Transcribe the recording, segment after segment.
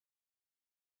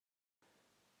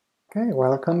Okay,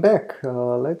 welcome back.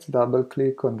 Let's double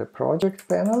click on the project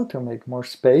panel to make more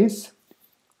space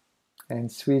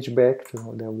and switch back to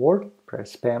the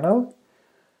WordPress panel.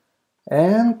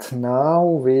 And now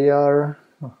we are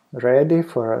ready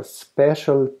for a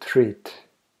special treat.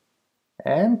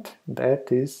 And that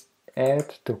is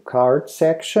add to cart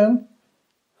section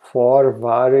for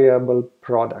variable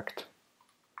product.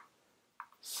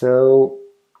 So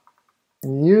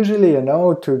usually,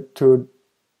 to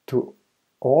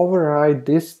override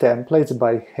these templates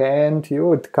by hand, you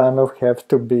would kind of have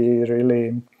to be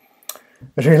really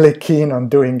keen on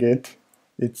doing it.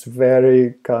 It's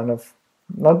very kind of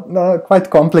not quite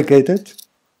complicated.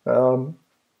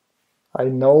 I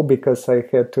know because I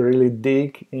had to really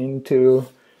dig into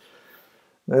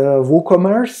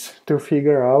WooCommerce to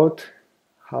figure out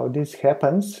how this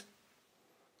happens.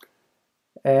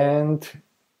 And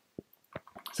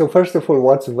so first of all,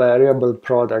 what's variable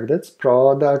product? That's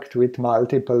product with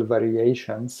multiple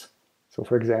variations. So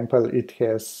for example, it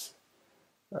has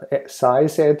a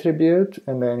size attribute,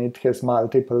 and then it has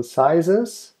multiple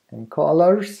sizes and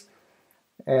colors.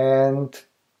 And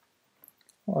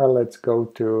well, let's go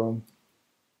to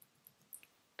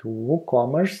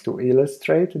WooCommerce to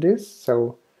illustrate this.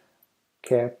 So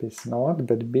cap is not,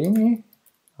 but beanie,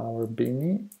 our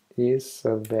beanie is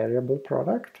a variable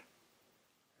product.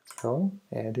 So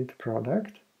edit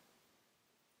product.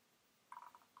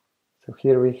 So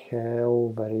here we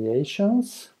have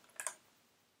variations.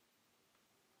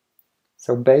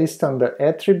 So based on the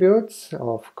attributes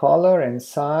of color and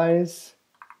size,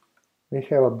 we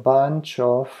have a bunch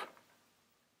of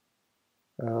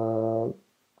kind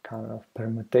of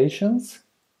permutations,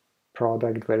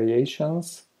 product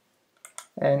variations,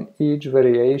 and each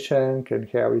variation can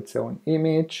have its own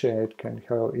image, it can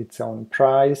have its own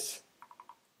price,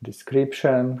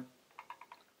 description.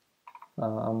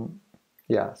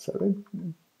 Yeah, so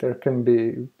there can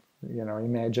be,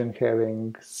 imagine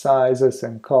having sizes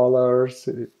and colors,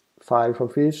 5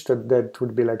 of each, that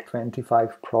would be like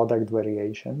 25 product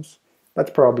variations,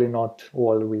 but probably not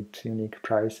all with unique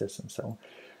prices and so on.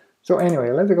 So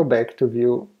anyway, let's go back to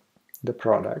view the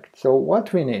product. So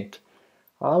what we need,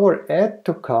 our add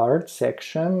to cart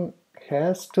section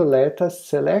has to let us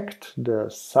select the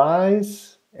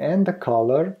size and the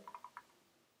color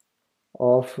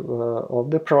of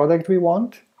the product we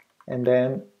want, and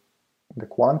then the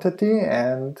quantity,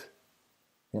 and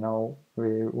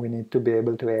we need to be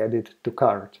able to add it to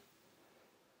cart.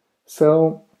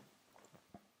 So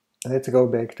let's go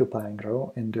back to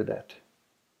PineGrow and do that.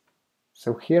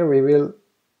 So here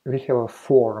we have a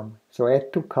form. So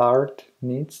add to cart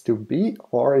needs to be,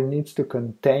 or it needs to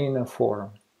contain a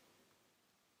form.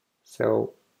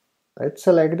 So let's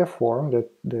select the form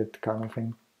that kind of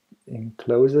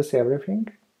encloses everything,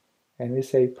 and we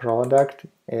say product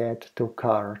add to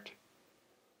cart.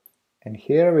 And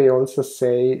here we also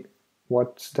say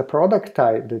what's the product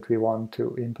type that we want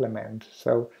to implement.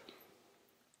 So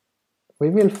we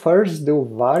will first do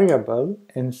variable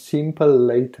and simple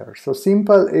later. So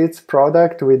simple, it's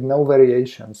product with no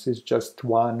variations, it's just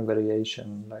one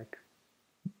variation, like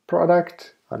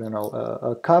product, I don't know,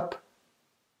 a cup,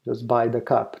 just buy the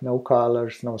cup, no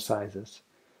colors, no sizes.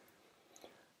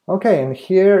 Okay, and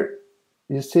here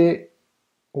you see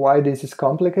why this is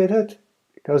complicated,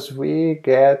 because we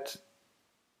get,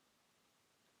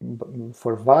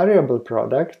 for variable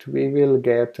product, we will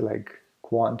get like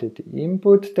quantity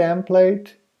input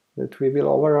template that we will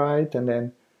override, and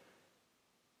then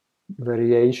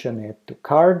variation add to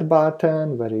cart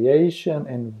button, variation,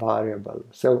 and variable.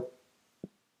 So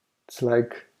it's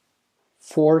like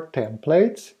 4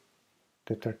 templates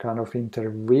that are kind of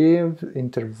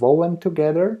interwoven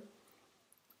together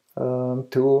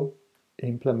to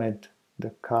implement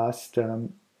the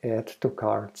custom add to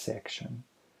cart section.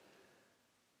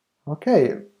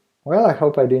 Okay, well, I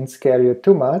hope I didn't scare you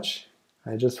too much.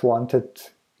 I just wanted,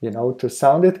 to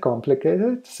sound it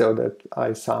complicated so that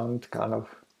I sound kind of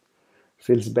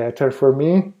feels better for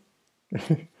me.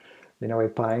 A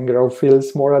PineGrow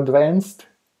feels more advanced.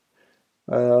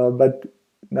 But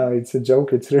no, it's a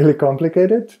joke. It's really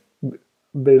complicated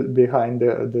behind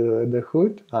the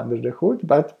hood, under the hood,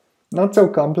 but not so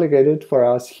complicated for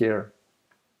us here,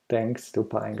 thanks to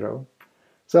PineGrow.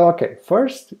 So, okay,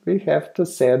 first we have to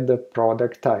set the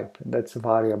product type, that's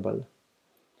variable.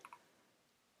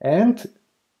 And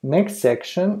next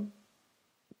section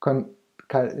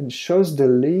shows the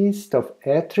list of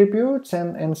attributes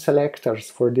and selectors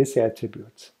for these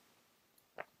attributes.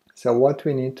 So what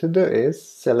we need to do is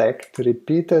select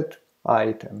repeated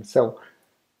item. So,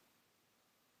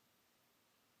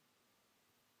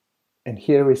 and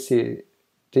here we see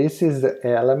this is the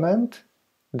element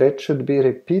that should be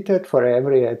repeated for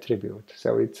every attribute.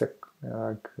 So it's a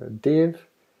div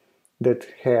that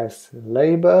has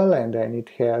label, and then it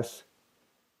has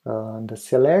the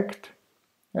select,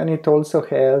 and it also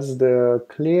has the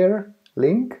clear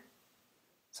link.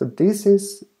 So this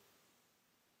is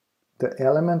the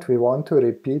element we want to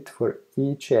repeat for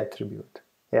each attribute.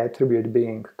 Attribute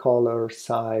being color,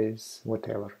 size,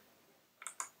 whatever.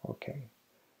 Okay.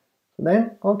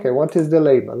 Then, okay, what is the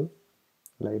label?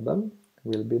 Label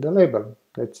will be the label.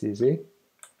 That's easy.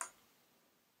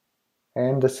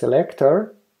 And the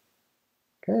selector,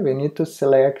 okay, we need to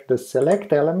select the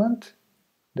select element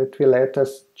that will let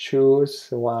us choose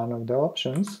one of the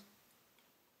options.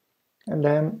 And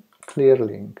then clear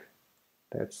link,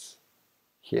 that's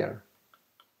here.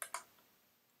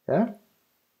 Yeah?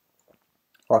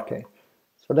 Okay,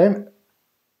 so then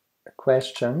a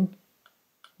question,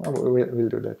 well, we'll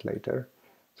do that later.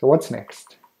 So what's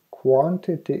next?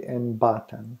 Quantity and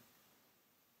button.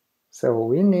 So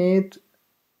we need,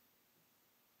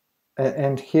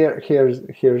 and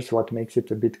here's what makes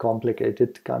it a bit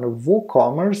complicated. Kind of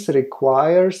WooCommerce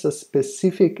requires a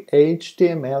specific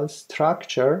HTML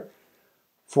structure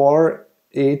for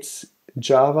its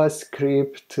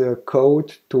JavaScript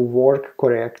code to work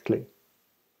correctly.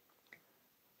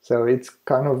 So it's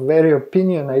kind of very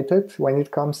opinionated when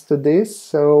it comes to this.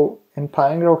 So, and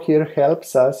Pinegrow here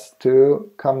helps us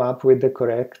to come up with the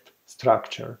correct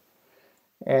structure.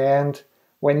 And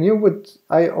when you would,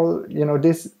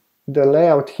 the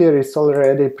layout here is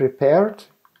already prepared,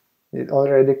 it's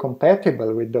already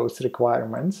compatible with those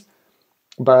requirements.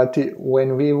 But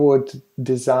when we would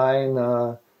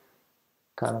design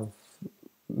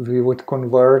we would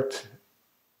convert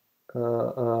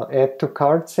add to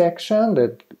cart section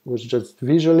that was just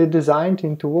visually designed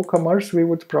into WooCommerce, we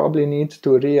would probably need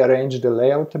to rearrange the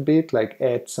layout a bit, like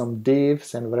add some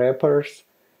divs and wrappers,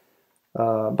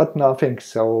 but nothing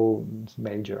so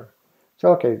major. So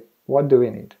okay, what do we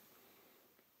need?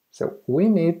 So we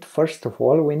need, first of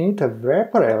all, we need a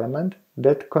wrapper element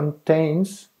that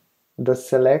contains the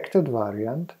selected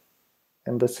variant.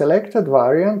 And the selected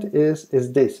variant is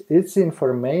this. It's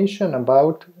information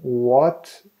about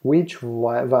which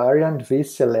variant we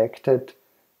selected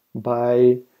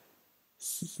by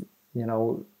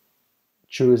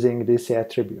choosing these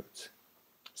attributes.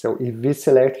 So if we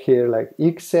select here like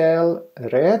XL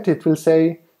red, it will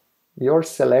say your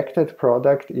selected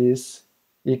product is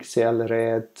XL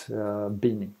red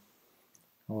beanie,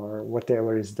 or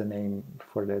whatever is the name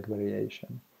for that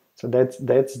variation. So that's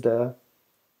the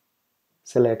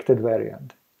selected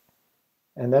variant.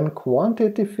 And then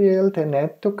quantity field and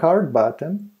add to cart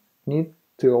button need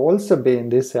to also be in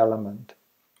this element.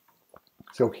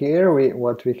 So here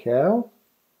what we have,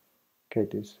 okay,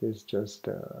 this is just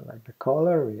like the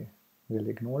color, we will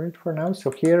ignore it for now. So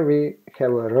here we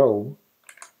have a row,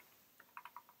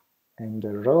 and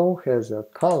the row has a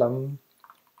column,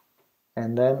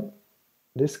 and then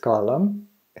this column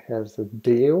has a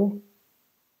div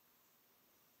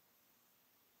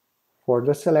for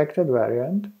the selected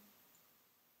variant,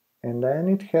 and then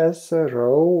it has a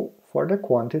row for the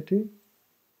quantity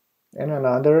and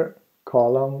another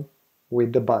column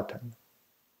with the button.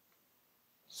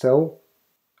 So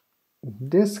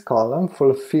this column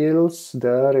fulfills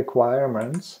the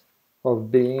requirements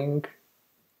of being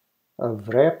a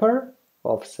wrapper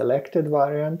of selected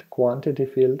variant, quantity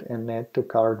field, and add to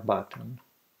cart button.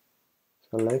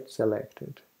 So let's select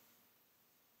it.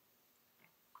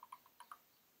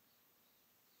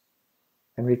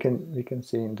 And we can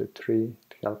see in the tree,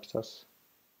 it helps us.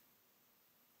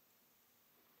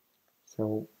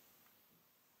 So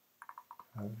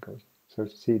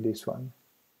see this one.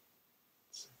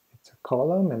 It's a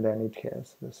column, and then it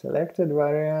has the selected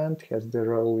variant, has the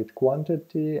row with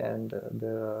quantity, and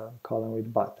the column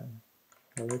with button.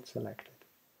 So let's select it.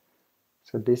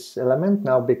 So this element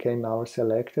now became our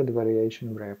selected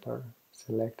variation wrapper.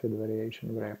 Selected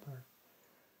variation wrapper.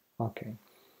 Okay.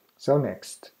 So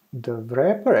next, the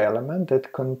wrapper element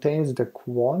that contains the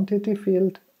quantity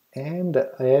field and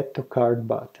the add to cart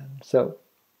button. So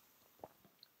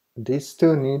these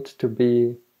two need to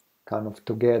be kind of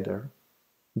together.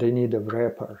 They need a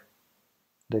wrapper.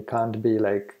 They can't be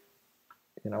like,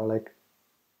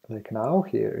 like now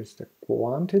here is the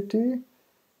quantity,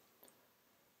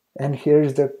 and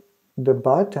here's the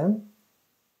button.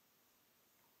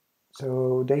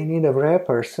 So they need a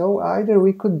wrapper. So either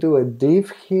we could do a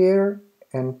div here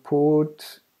and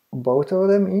put both of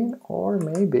them in, or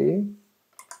maybe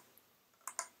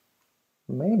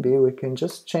we can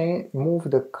just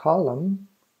move the column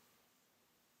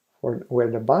for where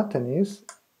the button is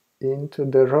into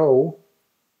the row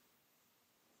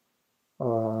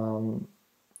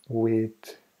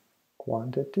with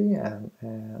quantity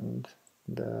and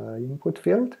the input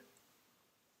field,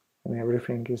 and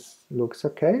everything looks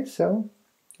okay. So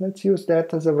let's use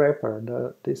that as a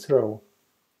wrapper, this row.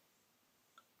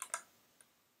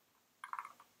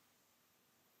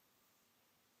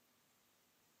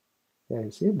 Yeah,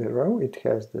 you see the row, it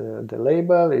has the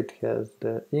label, it has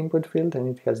the input field,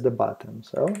 and it has the button.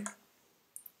 So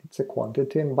it's a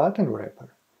quantity and button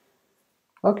wrapper.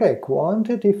 Okay,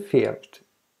 quantity field.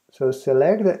 So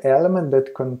select the element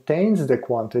that contains the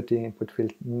quantity input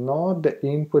field, not the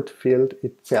input field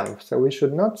itself. So we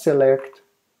should not select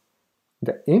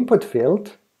the input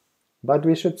field, but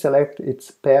we should select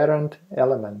its parent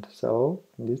element. So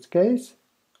in this case,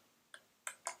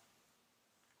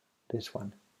 this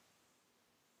one.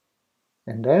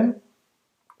 And then,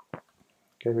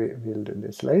 okay, we'll do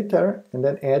this later, and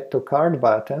then add to cart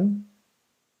button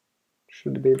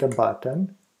should be the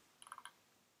button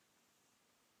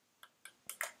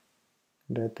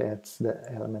that adds the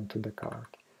element to the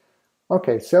cart.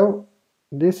 Okay, so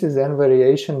this is then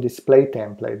variation display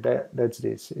template. That's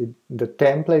this, the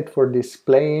template for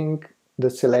displaying the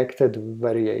selected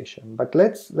variation. But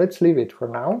let's leave it for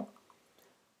now,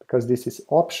 because this is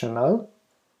optional.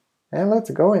 And let's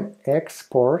go and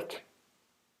export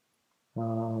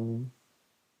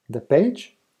the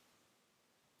page.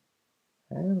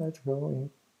 And let's go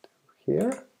into here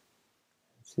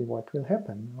and see what will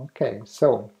happen. Okay,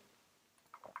 so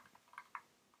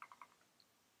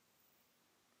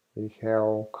we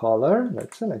have color.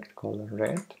 Let's select color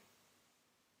red.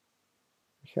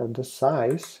 We have the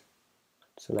size.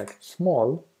 Select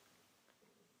small.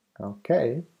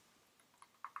 Okay.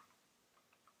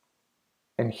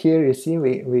 And here you see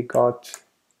we got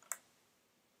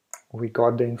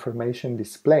the information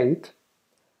displayed.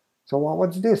 So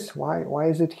what's this? Why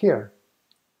is it here?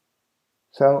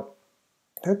 So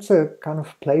that's a kind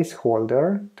of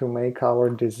placeholder to make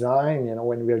our design. You know,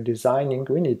 when we're designing,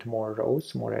 we need more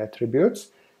rows, more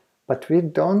attributes, but we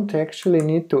don't actually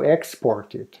need to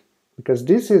export it, because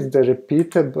this is the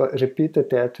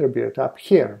repeated attribute up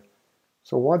here.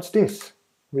 So what's this?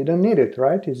 We don't need it,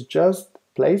 right? It's just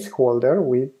placeholder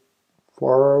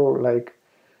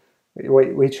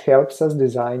which helps us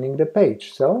designing the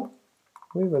page. So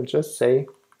we will just say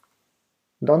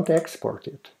don't export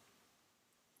it.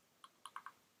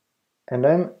 And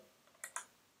then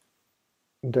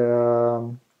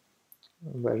the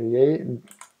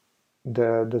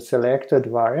selected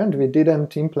variant, we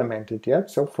didn't implement it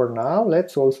yet. So for now,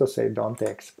 let's also say don't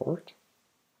export.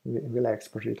 We'll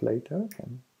export it later.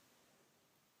 Can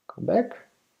go back.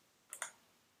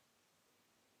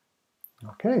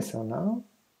 Okay, so now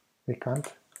we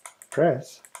can't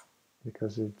press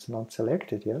because it's not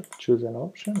selected yet. Choose an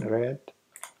option, red,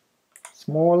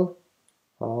 small.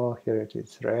 Oh, here it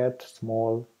is, red,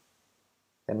 small.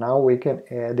 And now we can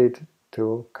add it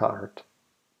to cart.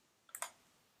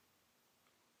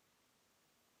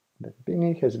 The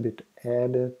Bini has been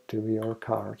added to your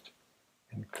cart.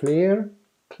 And clear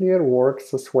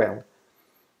works as well.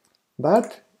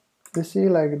 But you see,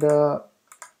 like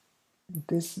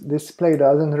this display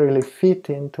doesn't really fit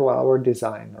into our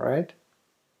design, right?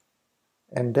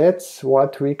 And that's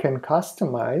what we can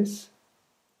customize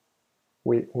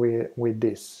with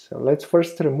this. So let's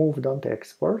first remove don't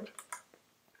export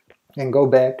and go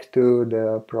back to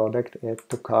the product add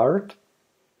to cart.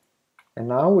 And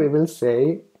now we will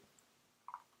say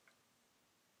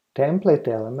template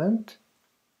element.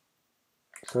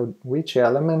 So which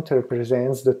element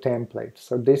represents the template?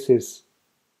 So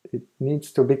it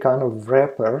needs to be kind of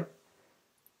wrapper,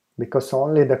 because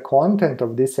only the content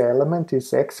of this element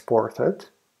is exported.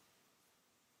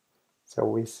 So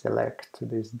we select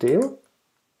this div,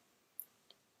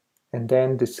 and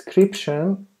then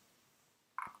description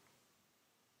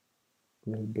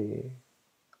will be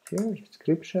here,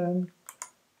 description,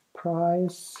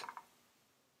 price,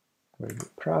 will be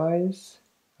price,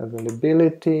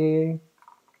 availability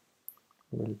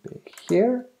will be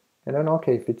here, and then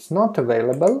okay, if it's not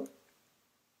available,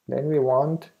 then we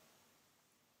want,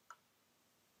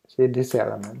 see, this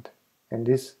element, and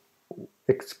this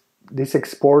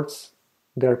exports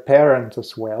their parent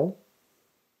as well.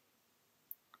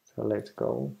 So let's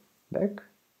go back,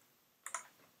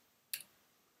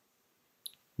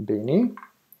 Bini,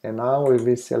 and now we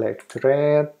will select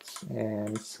red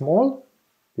and small.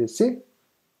 You see,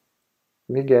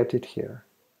 we get it here.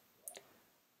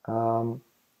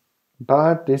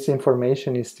 But this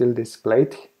information is still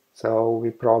displayed, so we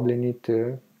probably need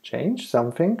to change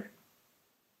something.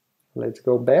 Let's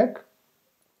go back,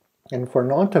 and for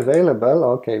not available,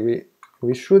 okay,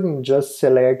 we shouldn't just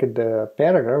select the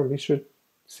paragraph, we should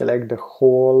select the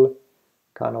whole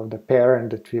kind of the parent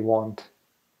that we want.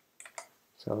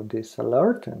 So this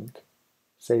alert, and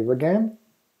save again.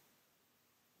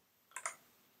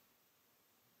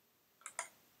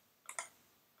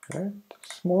 Right,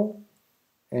 small,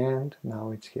 and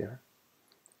now it's here.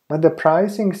 But the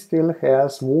pricing still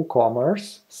has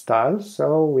WooCommerce style,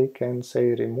 so we can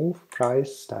say remove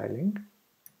price styling.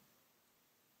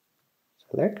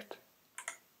 Select.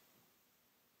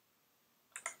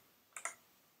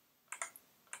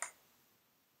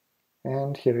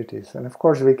 And here it is. And of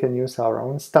course we can use our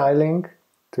own styling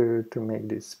to make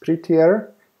this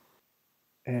prettier.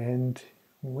 And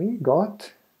we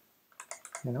got,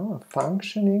 a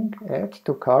functioning add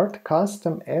to cart,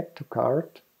 custom add to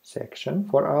cart section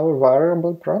for our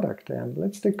variable product. And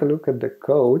let's take a look at the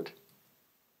code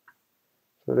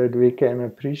so that we can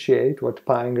appreciate what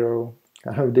Pinegrow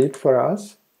kind of did for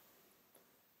us.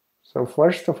 So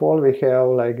first of all, we have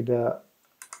like the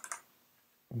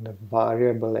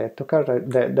variable add to cart.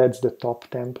 That's the top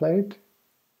template.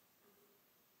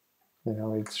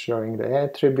 It's showing the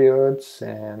attributes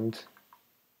and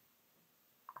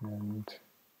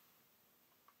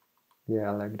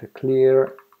yeah, like the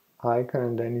clear icon,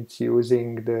 and then it's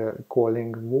using the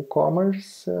calling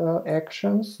WooCommerce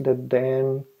actions that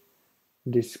then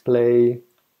display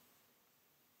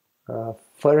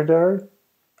further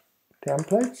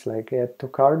templates like add to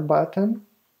cart button,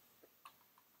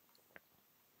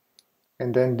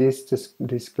 and then this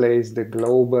displays the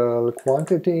global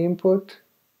quantity input,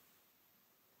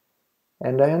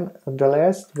 and then the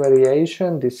last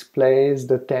variation displays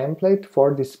the template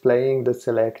for displaying the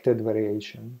selected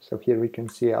variation. So here we can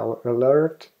see our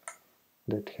alert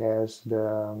that has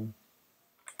the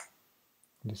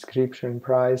description,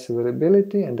 price,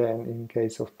 availability, and then in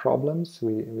case of problems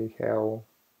we have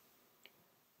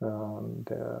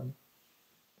the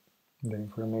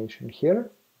information here.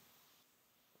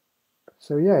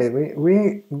 So yeah,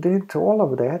 we did all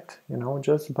of that,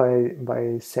 just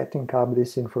by setting up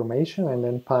this information, and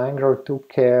then Pinegrow took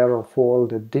care of all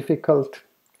the difficult,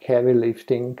 heavy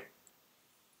lifting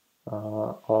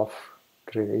of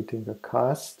creating a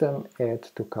custom add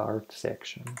to cart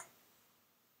section.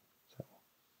 So,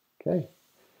 okay,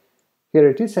 here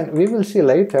it is, and we will see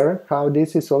later how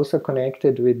this is also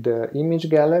connected with the image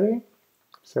gallery.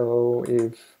 So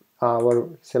if our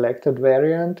selected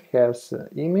variant has an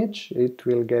image, it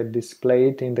will get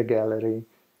displayed in the gallery.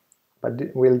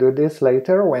 But we'll do this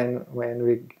later when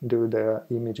we do the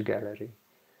image gallery.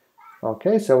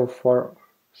 Okay, so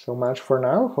much for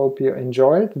now. Hope you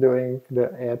enjoyed doing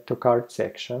the add to cart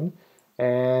section.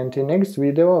 And in next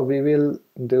video we will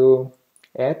do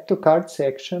add to cart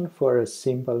section for a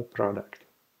simple product.